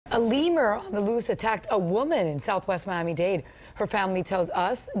A lemur on the loose attacked a woman in southwest Miami-Dade. Her family tells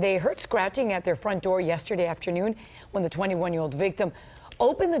us they heard scratching at their front door yesterday afternoon when the 21-year-old victim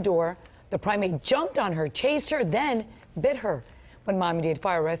opened the door. The primate jumped on her, chased her, then bit her. When Miami-Dade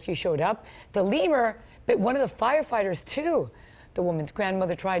Fire Rescue showed up, the lemur bit one of the firefighters too. The woman's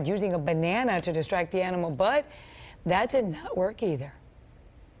grandmother tried using a banana to distract the animal, but that did not work either.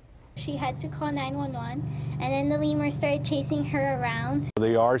 She had to call 911, and then the lemur started chasing her around.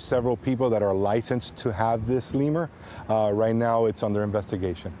 There are several people that are licensed to have this lemur. Right now, it's under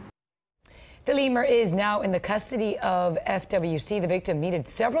investigation. The lemur is now in the custody of FWC. The victim needed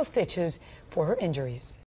several stitches for her injuries.